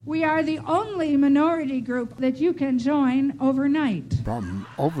We are the only minority group that you can join overnight. From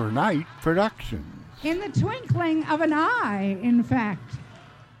Overnight Productions. In the twinkling of an eye, in fact.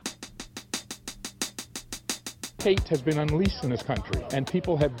 Hate has been unleashed in this country, and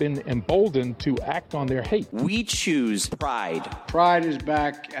people have been emboldened to act on their hate. We choose pride. Pride is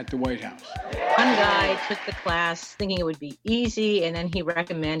back at the White House. One guy took the class thinking it would be easy, and then he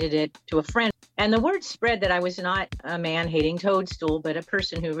recommended it to a friend. And the word spread that I was not a man-hating toadstool, but a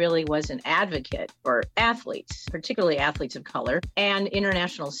person who really was an advocate for athletes, particularly athletes of color, and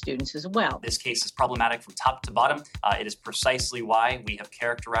international students as well. This case is problematic from top to bottom. It is precisely why we have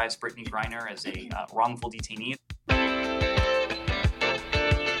characterized Brittany Griner as a wrongful detainee.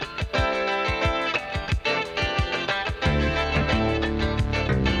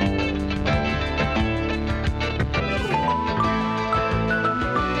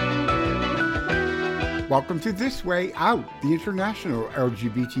 Welcome to This Way Out, the international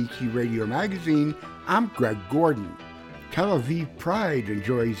LGBTQ radio magazine. I'm Greg Gordon. Tel Aviv Pride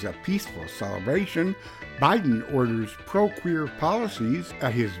enjoys a peaceful celebration. Biden orders pro-queer policies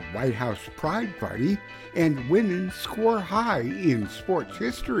at his White House Pride Party, and women score high in sports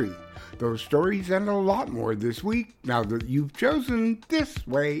history. Those stories and a lot more this week, now that you've chosen This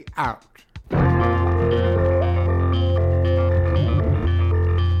Way Out.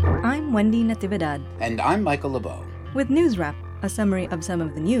 I'm Wendy Natividad. And I'm Michael LeBeau. With News Wrap, a summary of some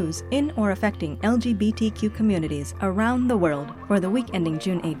of the news in or affecting LGBTQ communities around the world for the week ending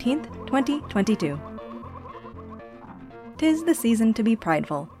June 18th, 2022. 'Tis the season to be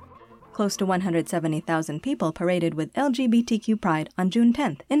prideful. Close to 170,000 people paraded with LGBTQ pride on June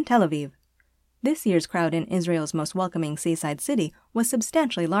 10th in Tel Aviv. This year's crowd in Israel's most welcoming seaside city was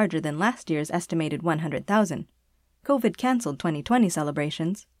substantially larger than last year's estimated 100,000. COVID canceled 2020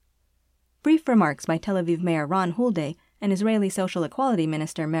 celebrations. Brief remarks by Tel Aviv Mayor Ron Hulday and Israeli Social Equality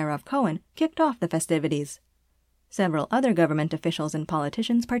Minister Merav Cohen kicked off the festivities. Several other government officials and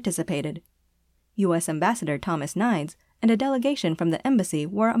politicians participated. U.S. Ambassador Thomas Nides and a delegation from the embassy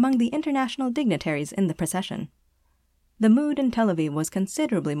were among the international dignitaries in the procession. The mood in Tel Aviv was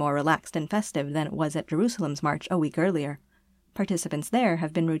considerably more relaxed and festive than it was at Jerusalem's march a week earlier. Participants there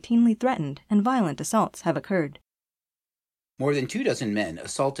have been routinely threatened, and violent assaults have occurred. More than 24 men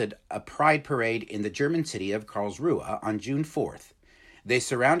assaulted a pride parade in the German city of Karlsruhe on June 4th. They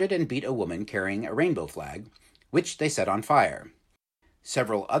surrounded and beat a woman carrying a rainbow flag, which they set on fire.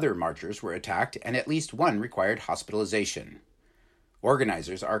 Several other marchers were attacked, and at least one required hospitalization.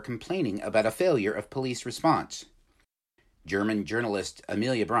 Organizers are complaining about a failure of police response. German journalist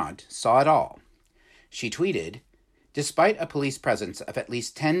Amelia Brandt saw it all. She tweeted, "Despite a police presence of at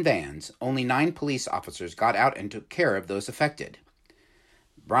least 10 vans, only 9 police officers got out and took care of those affected."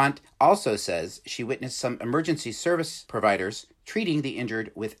 Brandt also says she witnessed some emergency service providers treating the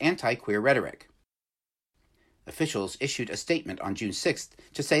injured with anti-queer rhetoric. Officials issued a statement on June 6th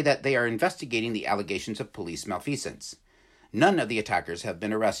to say that they are investigating the allegations of police malfeasance. None of the attackers have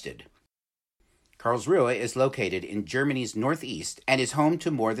been arrested. Karlsruhe is located in Germany's northeast and is home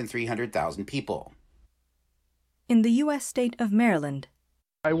to more than 300,000 people. In the U.S. state of Maryland,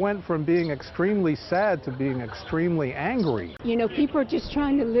 I went from being extremely sad to being extremely angry. You know, people are just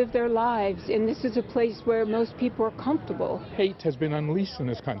trying to live their lives, and this is a place where most people are comfortable. Hate has been unleashed in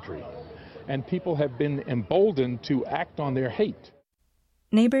this country, and people have been emboldened to act on their hate.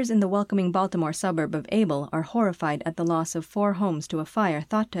 Neighbors in the welcoming Baltimore suburb of Able are horrified at the loss of 4 homes to a fire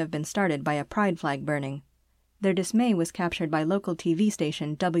thought to have been started by a pride flag burning. Their dismay was captured by local TV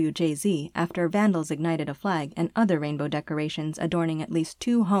station WJZ after vandals ignited a flag and other rainbow decorations adorning at least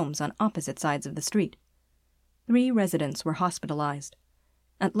 2 homes on opposite sides of the street. 3 residents were hospitalized.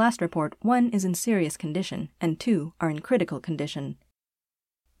 At last report, 1 is in serious condition and 2 are in critical condition.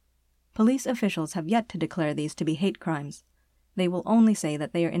 Police officials have yet to declare these to be hate crimes. They will only say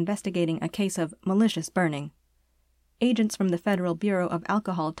that they are investigating a case of malicious burning. Agents from the Federal Bureau of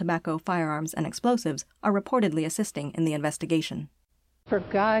Alcohol, Tobacco, Firearms, and Explosives are reportedly assisting in the investigation. For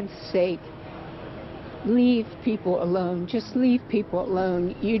God's sake, leave people alone. Just leave people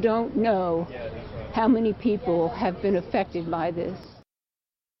alone. You don't know how many people have been affected by this.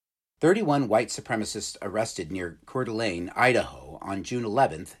 31 white supremacists arrested near Coeur d'Alene, Idaho, on June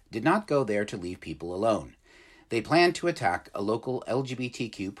 11th did not go there to leave people alone. They planned to attack a local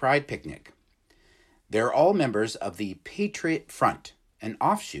LGBTQ pride picnic. They're all members of the Patriot Front, an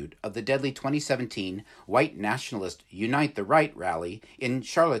offshoot of the deadly 2017 white nationalist Unite the Right rally in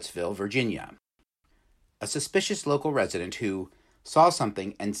Charlottesville, Virginia. A suspicious local resident who saw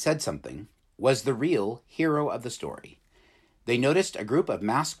something and said something was the real hero of the story. They noticed a group of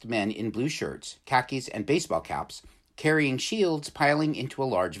masked men in blue shirts, khakis, and baseball caps carrying shields piling into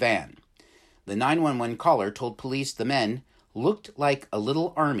a large van. The 911 caller told police the men looked like a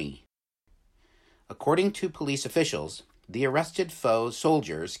little army. According to police officials, the arrested foe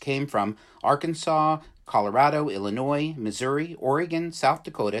soldiers came from Arkansas, Colorado, Illinois, Missouri, Oregon, South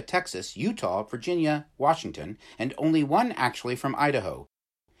Dakota, Texas, Utah, Virginia, Washington, and only one actually from Idaho.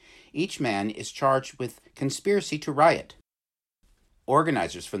 Each man is charged with conspiracy to riot.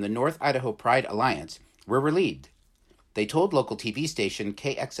 Organizers from the North Idaho Pride Alliance were relieved. They told local TV station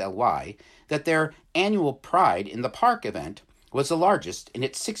KXLY that their annual Pride in the Park event was the largest in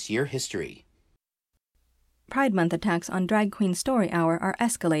its 6-year history. Pride Month attacks on Drag Queen Story Hour are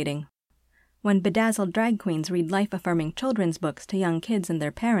escalating. When bedazzled drag queens read life-affirming children's books to young kids and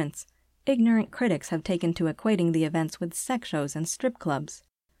their parents, ignorant critics have taken to equating the events with sex shows and strip clubs.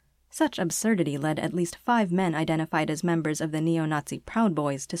 Such absurdity led at least 5 men identified as members of the neo-Nazi Proud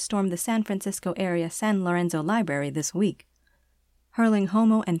Boys to storm the San Francisco area San Lorenzo Library this week. Hurling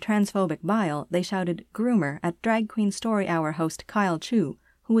homo and transphobic bile, they shouted "groomer" at Drag Queen Story Hour host Kyle Chu,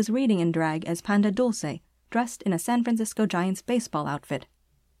 who was reading in drag as Panda Dulce, dressed in a San Francisco Giants baseball outfit.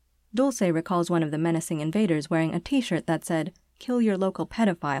 Dulce recalls one of the menacing invaders wearing a t-shirt that said, "Kill your local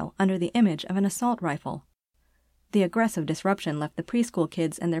pedophile," under the image of an assault rifle. The aggressive disruption left the preschool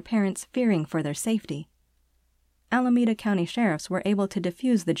kids and their parents fearing for their safety. Alameda County sheriffs were able to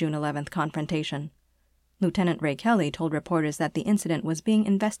defuse the June 11th confrontation. Lieutenant Ray Kelly told reporters that the incident was being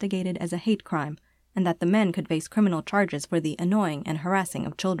investigated as a hate crime and that the men could face criminal charges for the annoying and harassing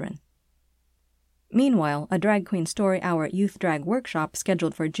of children. Meanwhile, a Drag Queen Story Hour youth drag workshop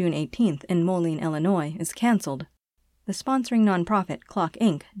scheduled for June 18th in Moline, Illinois, is canceled. The sponsoring nonprofit Clock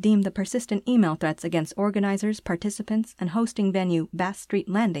Inc. deemed the persistent email threats against organizers, participants, and hosting venue Bass Street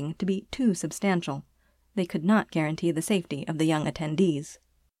Landing to be too substantial. They could not guarantee the safety of the young attendees.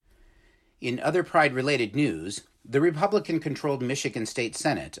 In other Pride-related news, the Republican-controlled Michigan State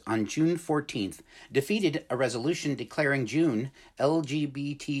Senate on June 14th defeated a resolution declaring June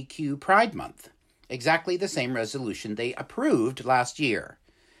LGBTQ Pride Month, exactly the same resolution they approved last year.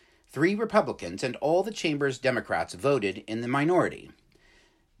 3 Republicans and all the chamber's Democrats voted in the minority.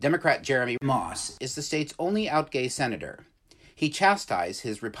 Democrat Jeremy Moss is the state's only out-gay senator. He chastised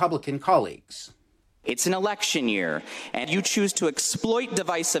his Republican colleagues. It's an election year, and you choose to exploit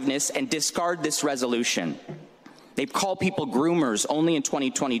divisiveness and discard this resolution. They call people groomers only in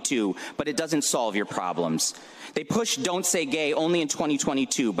 2022, but it doesn't solve your problems. They push Don't Say Gay only in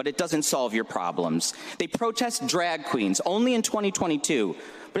 2022, but it doesn't solve your problems. They protest drag queens only in 2022,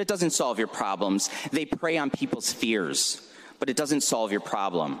 but it doesn't solve your problems. They prey on people's fears, but it doesn't solve your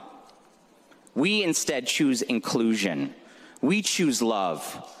problem. We instead choose inclusion. We choose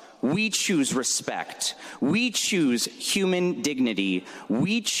love. We choose respect. We choose human dignity.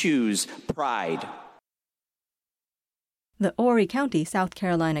 We choose pride. The Horry County, South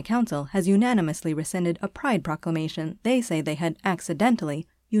Carolina Council has unanimously rescinded a Pride proclamation they say they had accidentally,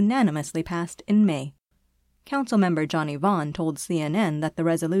 unanimously passed in May. Councilmember Johnny Vaughn told CNN that the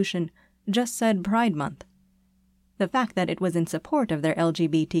resolution just said Pride Month. The fact that it was in support of their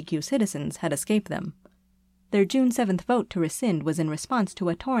LGBTQ citizens had escaped them. Their June 7th vote to rescind was in response to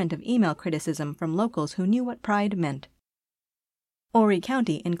a torrent of email criticism from locals who knew what Pride meant. Horry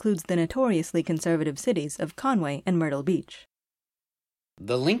County includes the notoriously conservative cities of Conway and Myrtle Beach.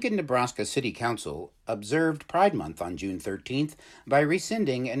 The Lincoln, Nebraska City Council observed Pride Month on June 13th by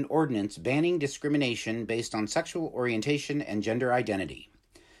rescinding an ordinance banning discrimination based on sexual orientation and gender identity.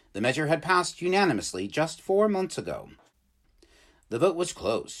 The measure had passed unanimously just 4 months ago. The vote was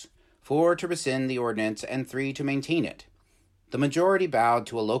close, 4 to rescind the ordinance and 3 to maintain it. The majority bowed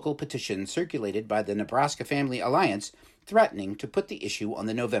to a local petition circulated by the Nebraska Family Alliance threatening to put the issue on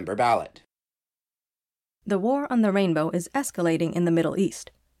the November ballot. The war on the rainbow is escalating in the Middle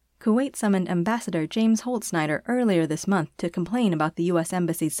East. Kuwait summoned Ambassador James Holtzsnyder earlier this month to complain about the U.S.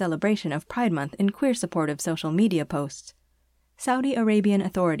 Embassy's celebration of Pride Month in queer-supportive social media posts. Saudi Arabian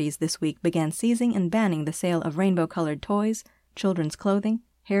authorities this week began seizing and banning the sale of rainbow-colored toys, children's clothing,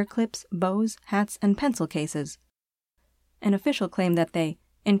 hair clips, bows, hats, and pencil cases. An official claimed that they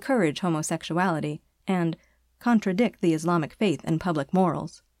encourage homosexuality and contradict the Islamic faith and public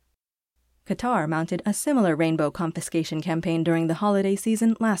morals. Qatar mounted a similar rainbow confiscation campaign during the holiday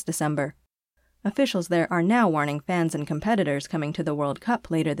season last December. Officials there are now warning fans and competitors coming to the World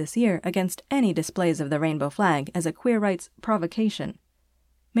Cup later this year against any displays of the rainbow flag as a queer rights provocation.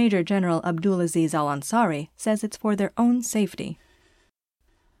 Major General Abdulaziz Al-Ansari says it's for their own safety.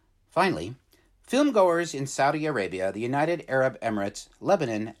 Finally, filmgoers in Saudi Arabia, the United Arab Emirates,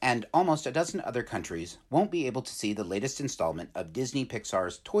 Lebanon, and almost a dozen other countries won't be able to see the latest installment of Disney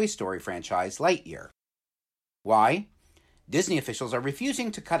Pixar's Toy Story franchise, Lightyear. Why? Disney officials are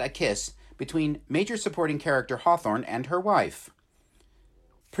refusing to cut a kiss between major supporting character Hawthorne and her wife.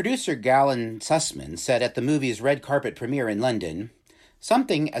 Producer Galen Sussman said at the movie's red carpet premiere in London,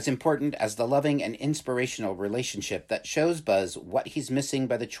 "Something as important as the loving and inspirational relationship that shows Buzz what he's missing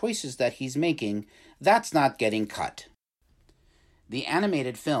by the choices that he's making, that's not getting cut." The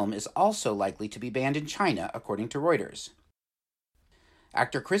animated film is also likely to be banned in China, according to Reuters.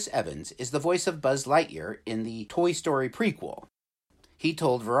 Actor Chris Evans is the voice of Buzz Lightyear in the Toy Story prequel. He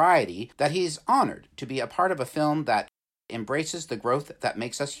told Variety that he's honored to be a part of a film that embraces the growth that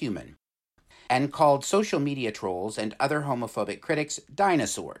makes us human, and called social media trolls and other homophobic critics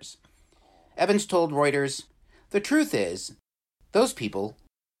dinosaurs. Evans told Reuters, "The truth is, those people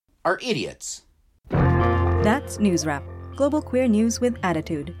are idiots." That's News Wrap, global queer news with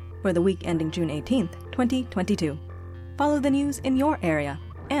attitude, for the week ending June 18th, 2022. Follow the news in your area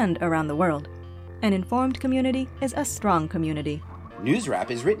and around the world. An informed community is a strong community. News Wrap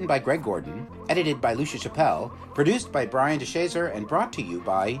is written by Greg Gordon, edited by Lucia Chappelle, produced by Brian DeShazer, and brought to you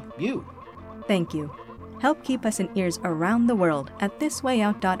by you. Thank you. Help keep us in ears around the world at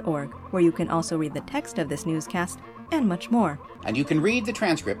thiswayout.org, where you can also read the text of this newscast and much more. And you can read the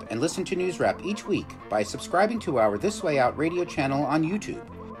transcript and listen to News Wrap each week by subscribing to our This Way Out radio channel on YouTube.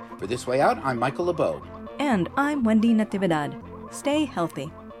 For This Way Out, I'm Michael LeBeau. And I'm Wendy Natividad. Stay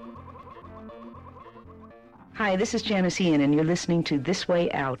healthy. Hi, this is Janice Ian, and you're listening to This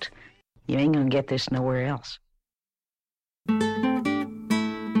Way Out. You ain't gonna get this nowhere else.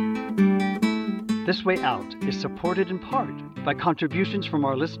 This Way Out is supported in part by contributions from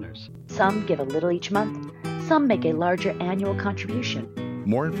our listeners. Some give a little each month. Some make a larger annual contribution.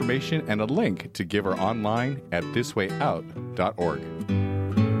 More information and a link to give are online at thiswayout.org.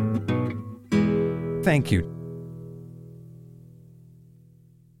 Thank you.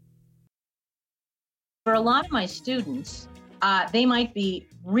 For a lot of my students, they might be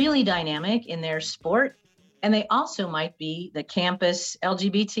really dynamic in their sport, and they also might be the campus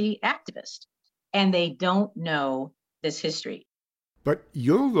LGBT activist, and they don't know this history. But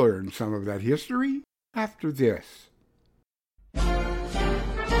you'll learn some of that history after this.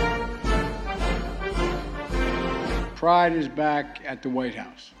 Pride is back at the White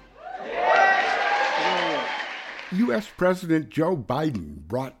House. U.S. President Joe Biden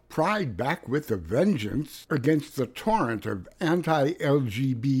brought pride back with a vengeance against the torrent of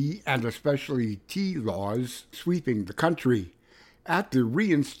anti-LGBT and especially T laws sweeping the country. At the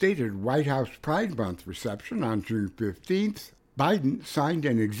reinstated White House Pride Month reception on June 15th, Biden signed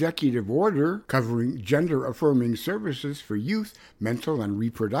an executive order covering gender-affirming services for youth, mental and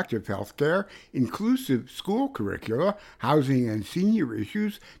reproductive health care, inclusive school curricula, housing and senior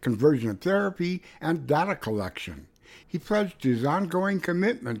issues, conversion therapy, and data collection. He pledged his ongoing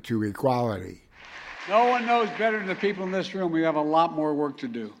commitment to equality. No one knows better than the people in this room we have a lot more work to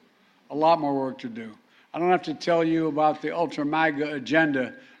do. A lot more work to do. I don't have to tell you about the ultra-MAGA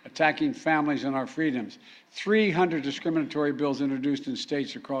agenda attacking families and our freedoms. 300 discriminatory bills introduced in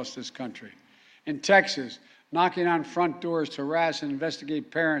states across this country. In Texas, knocking on front doors to harass and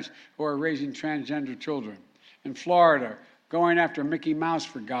investigate parents who are raising transgender children. In Florida, going after Mickey Mouse,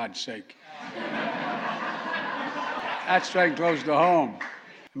 for God's sake. That's right close to home.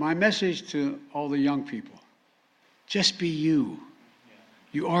 My message to all the young people, just be you.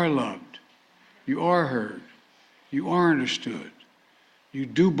 You are loved. You are heard. You are understood. You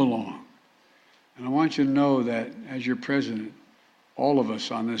do belong. And I want you to know that as your president, all of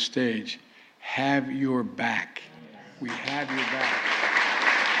us on this stage have your back. We have your back.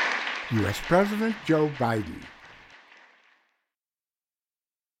 U.S. President Joe Biden.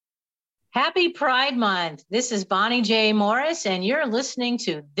 Happy Pride Month. This is Bonnie J. Morris, and you're listening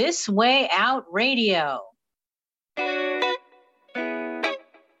to This Way Out Radio.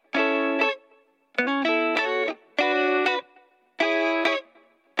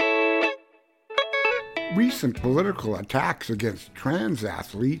 Recent political attacks against trans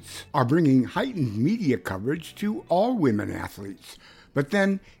athletes are bringing heightened media coverage to all women athletes. But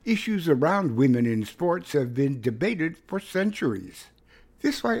then, issues around women in sports have been debated for centuries.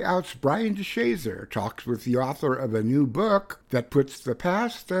 This Way Out's Brian DeShazer talks with the author of a new book that puts the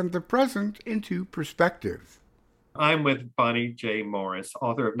past and the present into perspective. I'm with Bonnie J. Morris,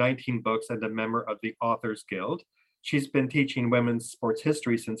 author of 19 books and a member of the Authors Guild. She's been teaching women's sports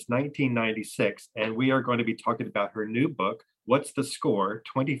history since 1996, and we are going to be talking about her new book, What's the Score?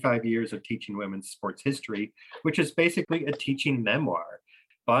 25 Years of Teaching Women's Sports History, which is basically a teaching memoir.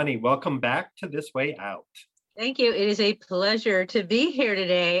 Bonnie, welcome back to This Way Out. Thank you. It is a pleasure to be here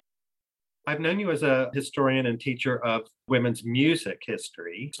today. I've known you as a historian and teacher of women's music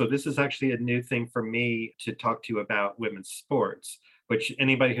history. So this is actually a new thing for me to talk to you about women's sports, which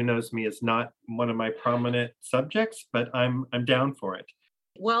anybody who knows me is not one of my prominent subjects, but I'm down for it.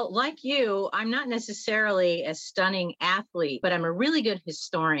 Well, like you, I'm not necessarily a stunning athlete, but I'm a really good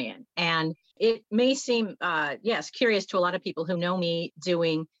historian. And it may seem, curious to a lot of people who know me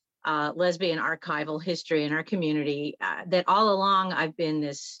doing lesbian archival history in our community, that all along I've been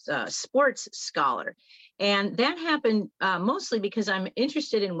this sports scholar. And that happened mostly because I'm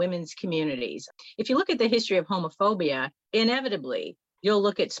interested in women's communities. If you look at the history of homophobia, inevitably, you'll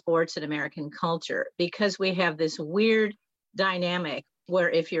look at sports and American culture, because we have this weird dynamic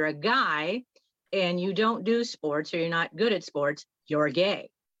where if you're a guy and you don't do sports or you're not good at sports, you're gay.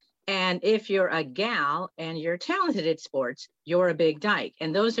 And if you're a gal and you're talented at sports, you're a big dyke.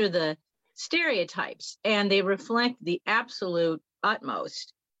 And those are the stereotypes, and they reflect the absolute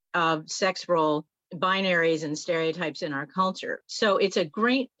utmost of sex role binaries and stereotypes in our culture. So it's a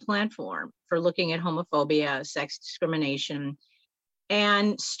great platform for looking at homophobia, sex discrimination,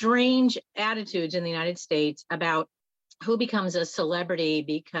 and strange attitudes in the United States about who becomes a celebrity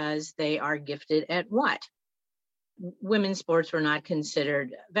because they are gifted at what? Women's sports were not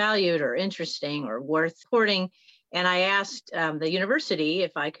considered valued or interesting or worth supporting. And I asked the university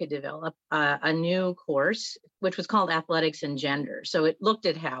if I could develop a new course, which was called Athletics and Gender. So it looked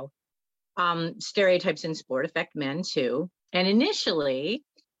at how stereotypes in sport affect men too. And initially,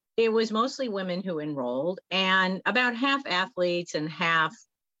 it was mostly women who enrolled, and about half athletes and half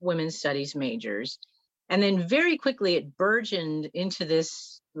women's studies majors. And then very quickly it burgeoned into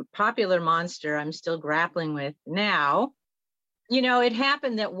this popular monster I'm still grappling with now. You know, it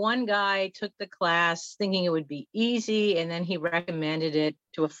happened that one guy took the class thinking it would be easy, and then he recommended it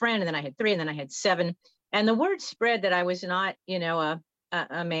to a friend, and then I had 3, and then I had 7. And the word spread that I was not, you know,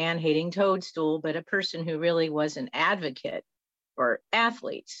 a man-hating toadstool, but a person who really was an advocate for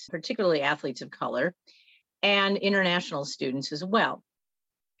athletes, particularly athletes of color, and international students as well.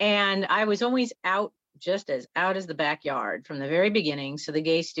 And I was always just as out as the backyard from the very beginning, so the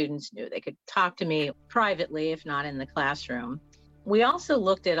gay students knew they could talk to me privately, if not in the classroom. We also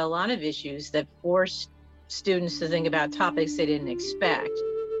looked at a lot of issues that forced students to think about topics they didn't expect.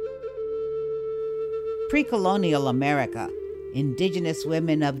 Pre-colonial America. Indigenous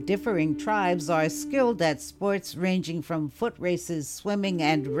women of differing tribes are skilled at sports ranging from foot races, swimming,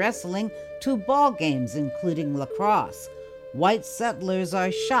 and wrestling to ball games, including lacrosse. White settlers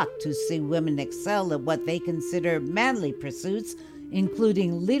are shocked to see women excel at what they consider manly pursuits,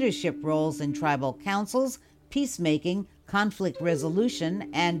 including leadership roles in tribal councils, peacemaking, conflict resolution,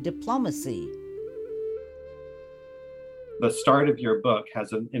 and diplomacy. The start of your book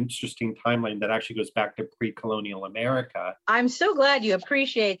has an interesting timeline that actually goes back to pre-colonial America. I'm so glad you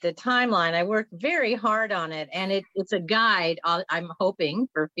appreciate the timeline. I worked very hard on it, and it's a guide, I'm hoping,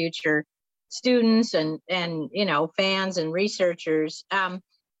 for future students and you know, fans and researchers.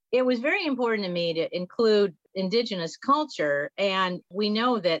 It was very important to me to include Indigenous culture, and we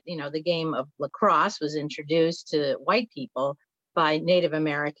know that, you know, the game of lacrosse was introduced to white people by Native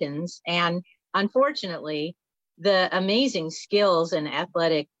Americans, and unfortunately, the amazing skills and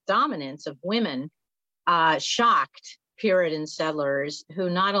athletic dominance of women shocked Puritan settlers, who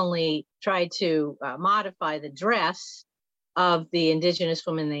not only tried to modify the dress of the Indigenous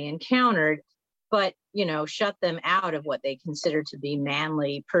women they encountered, but, you know, shut them out of what they considered to be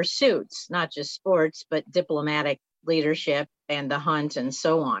manly pursuits, not just sports, but diplomatic leadership and the hunt and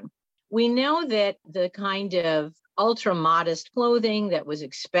so on. We know that the kind of ultra modest clothing that was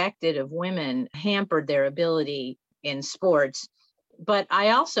expected of women hampered their ability in sports. But I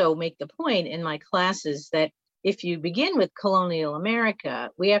also make the point in my classes that if you begin with colonial America,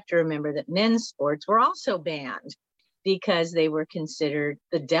 we have to remember that men's sports were also banned because they were considered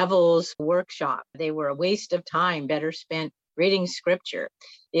the devil's workshop. They were a waste of time, better spent reading scripture.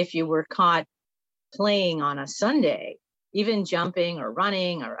 If you were caught playing on a Sunday, even jumping or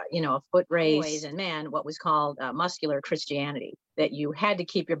running or, you know, a foot race, boys and men, what was called muscular Christianity, that you had to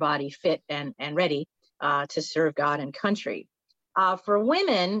keep your body fit and ready to serve God and country. For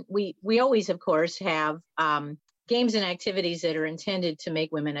women, we always, of course, have games and activities that are intended to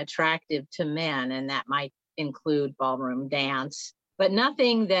make women attractive to men, and that might include ballroom dance, but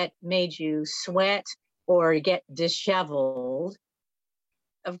nothing that made you sweat or get disheveled.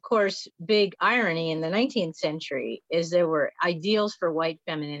 Of course, big irony in the 19th century is there were ideals for white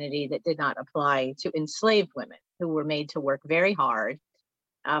femininity that did not apply to enslaved women, who were made to work very hard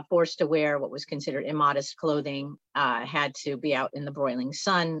forced to wear what was considered immodest clothing, had to be out in the broiling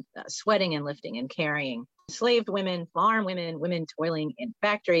sun, sweating and lifting and carrying. Enslaved women, farm women, women toiling in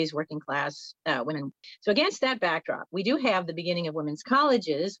factories, working class women. So against that backdrop, we do have the beginning of women's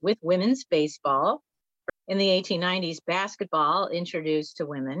colleges with women's baseball. In the 1890s, basketball introduced to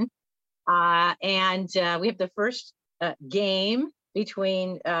women. And we have the first game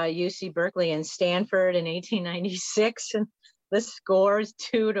between UC Berkeley and Stanford in 1896. And the score is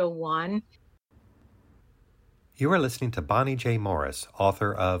 2-1. You are listening to Bonnie J. Morris,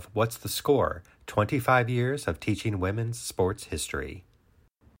 author of What's the Score? 25 Years of Teaching Women's Sports History.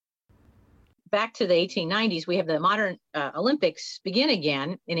 Back to the 1890s, we have the modern Olympics begin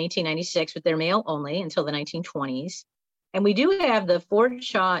again in 1896 with their male only until the 1920s. And we do have the Fort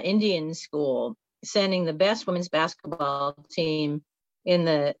Shaw Indian School sending the best women's basketball team in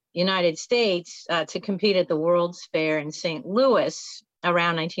the United States to compete at the World's Fair in St. Louis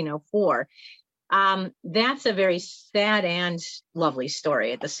around 1904. That's a very sad and lovely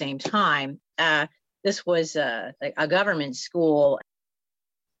story at the same time. This was a government school.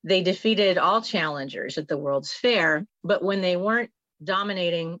 They defeated all challengers at the World's Fair, but when they weren't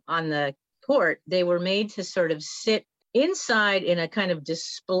dominating on the court, they were made to sort of sit inside in a kind of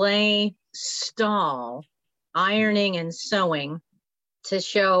display stall, ironing and sewing to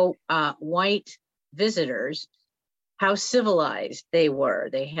show white visitors how civilized they were.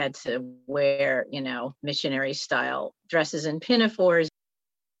 They had to wear, missionary style dresses and pinafores.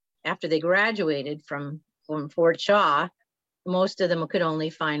 After they graduated from Fort Shaw, most of them could only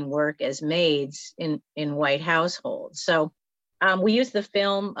find work as maids in white households. So we use the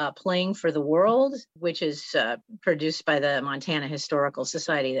film Playing for the World, which is produced by the Montana Historical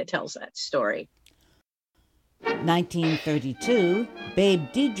Society that tells that story. 1932, Babe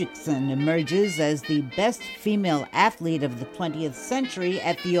Didrikson emerges as the best female athlete of the 20th century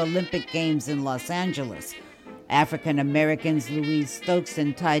at the Olympic Games in Los Angeles. African Americans Louise Stokes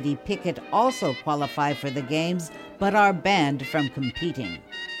and Tidie Pickett also qualify for the Games, but are banned from competing.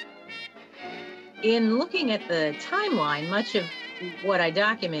 In looking at the timeline, much of what I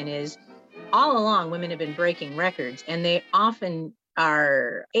document is all along women have been breaking records, and they often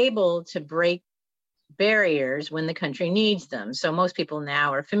are able to break barriers when the country needs them. So most people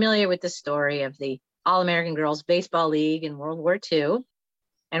now are familiar with the story of the All-American Girls Baseball League in World War II.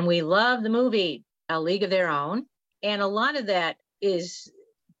 And we love the movie A League of Their Own. And a lot of that is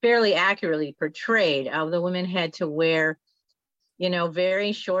fairly accurately portrayed. The women had to wear,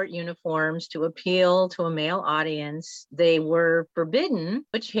 very short uniforms to appeal to a male audience. They were forbidden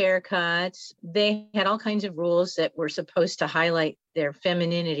butch haircuts. They had all kinds of rules that were supposed to highlight their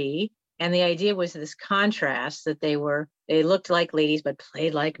femininity. And the idea was this contrast that they looked like ladies, but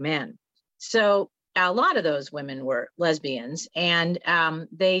played like men. So a lot of those women were lesbians, and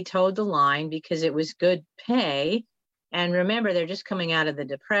they towed the line because it was good pay. And remember, they're just coming out of the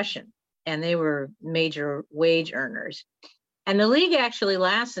Depression, and they were major wage earners. And the league actually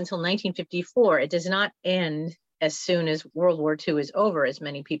lasts until 1954. It does not end as soon as World War II is over, as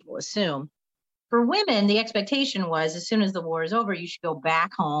many people assume. For women, the expectation was as soon as the war is over, you should go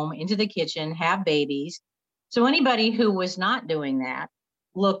back home into the kitchen, have babies. So anybody who was not doing that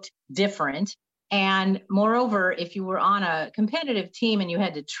looked different. And moreover, if you were on a competitive team and you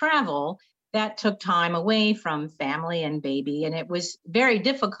had to travel, that took time away from family and baby. And it was very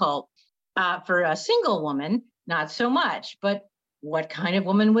difficult for a single woman, not so much. But what kind of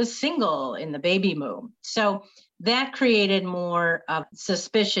woman was single in the baby boom? So that created more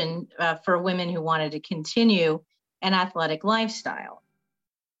suspicion for women who wanted to continue an athletic lifestyle.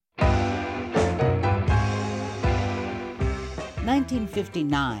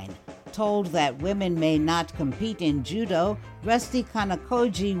 1959. Told that women may not compete in judo, Rusty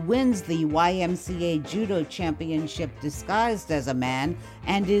Kanakoji wins the YMCA Judo Championship disguised as a man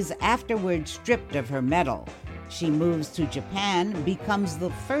and is afterward stripped of her medal. She moves to Japan, becomes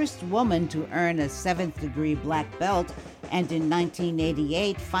the first woman to earn a 7th-degree black belt, and in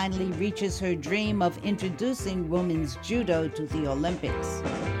 1988 finally reaches her dream of introducing women's judo to the Olympics.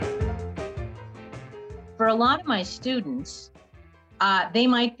 For a lot of my students, they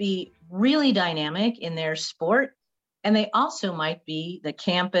might be really dynamic in their sport, and they also might be the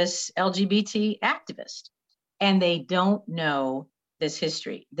campus LGBT activist, and they don't know this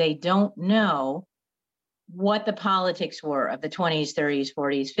history. They don't know what the politics were of the 20s, 30s,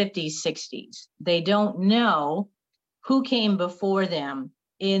 40s, 50s, 60s. They don't know who came before them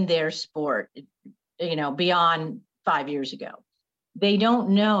in their sport, beyond 5 years ago. They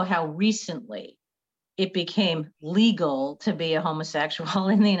don't know how recently it became legal to be a homosexual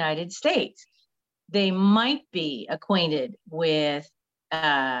in the United States. They might be acquainted with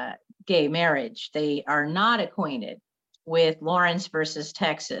gay marriage. They are not acquainted with Lawrence versus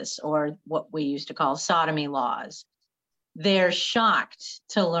Texas, or what we used to call sodomy laws. They're shocked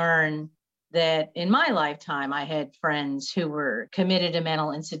to learn that in my lifetime, I had friends who were committed to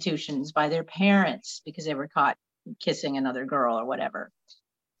mental institutions by their parents because they were caught kissing another girl or whatever.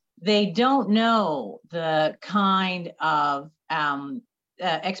 They don't know the kind of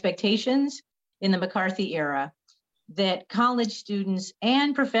expectations in the McCarthy era that college students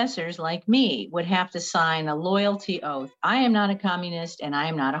and professors like me would have to sign a loyalty oath. I am not a communist and I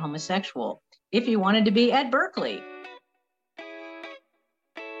am not a homosexual. If you wanted to be at Berkeley.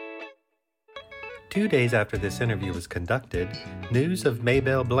 2 days after this interview was conducted, news of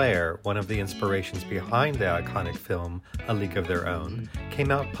Maybelle Blair, one of the inspirations behind the iconic film A League of Their Own, came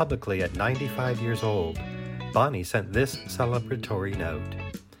out publicly at 95 years old. Bonnie sent this celebratory note.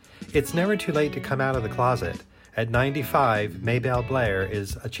 It's never too late to come out of the closet. At 95, Maybelle Blair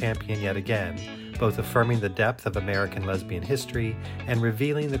is a champion yet again, both affirming the depth of American lesbian history and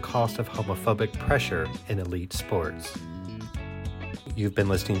revealing the cost of homophobic pressure in elite sports. You've been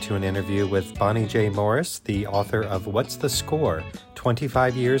listening to an interview with Bonnie J. Morris, the author of What's the Score?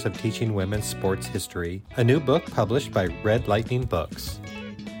 25 Years of Teaching Women's Sports History, a new book published by Red Lightning Books.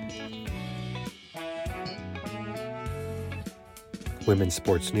 Women's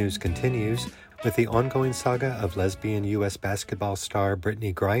sports news continues with the ongoing saga of lesbian U.S. basketball star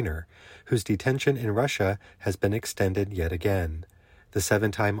Brittney Griner, whose detention in Russia has been extended yet again. The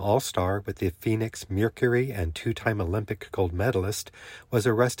 7-time All-Star with the Phoenix Mercury and 2-time Olympic gold medalist was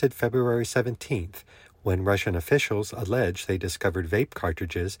arrested February 17th when Russian officials allege they discovered vape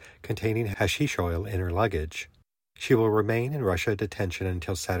cartridges containing hashish oil in her luggage. She will remain in Russia detention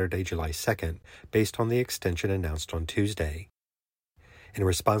until Saturday, July 2nd, based on the extension announced on Tuesday. In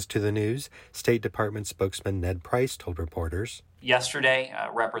response to the news, State Department spokesman Ned Price told reporters, Yesterday,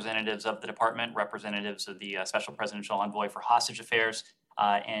 representatives of the department, representatives of the Special Presidential Envoy for Hostage Affairs,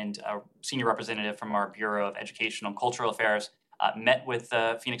 and a senior representative from our Bureau of Educational and Cultural Affairs met with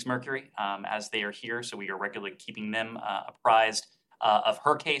Phoenix Mercury as they are here, so we are regularly keeping them apprised of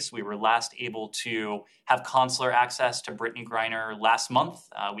her case. We were last able to have consular access to Brittney Griner last month.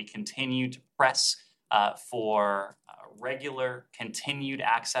 We continue to press for regular, continued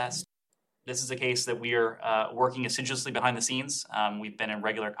access. This is a case that we are working assiduously behind the scenes. We've been in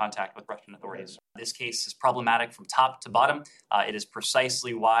regular contact with Russian authorities. This case is problematic from top to bottom. It is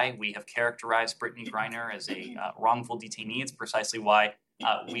precisely why we have characterized Brittney Griner as a wrongful detainee. It's precisely why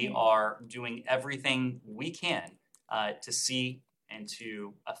we are doing everything we can to see and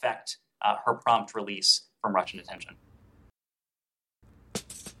to effect her prompt release from Russian detention.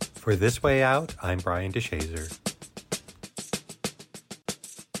 For This Way Out, I'm Brian DeShazer.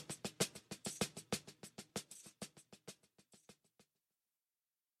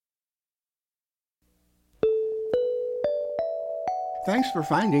 Thanks for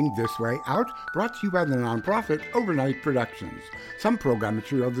finding This Way Out, brought to you by the nonprofit Overnight Productions. Some program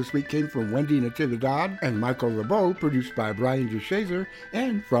material this week came from Wendy Natividad and Michael LeBeau, produced by Brian DeShazer,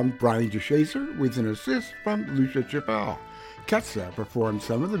 and from Brian DeShazer with an assist from Lucia Chappelle. Ketsa performed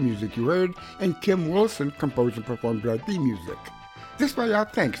some of the music you heard, and Kim Wilson composed and performed our theme music. This Way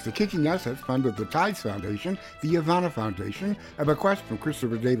Out thanks to Kicking Assets Fund of the Tides Foundation, the Ivana Foundation, a bequest from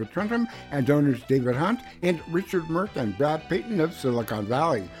Christopher David Trentham, and donors David Hunt and Richard Merck and Brad Payton of Silicon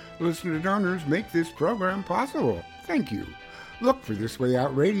Valley. Listener donors make this program possible. Thank you. Look for This Way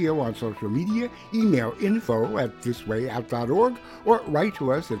Out Radio on social media, email info@thiswayout.org, or write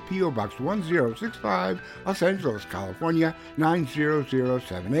to us at P.O. Box 1065, Los Angeles, California,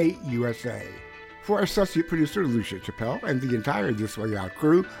 90078, USA. For associate producer Lucia Chappelle and the entire This Way Out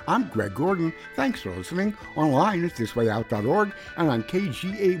crew, I'm Greg Gordon. Thanks for listening. Online at thiswayout.org and on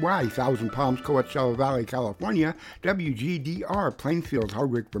KGAY, Thousand Palms, Coachella Valley, California, WGDR, Plainfield,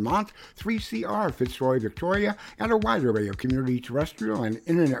 Hardwick, Vermont, 3CR, Fitzroy, Victoria, and a wide array of community terrestrial and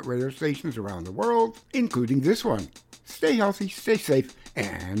internet radio stations around the world, including this one. Stay healthy, stay safe,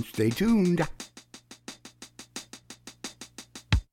 and stay tuned.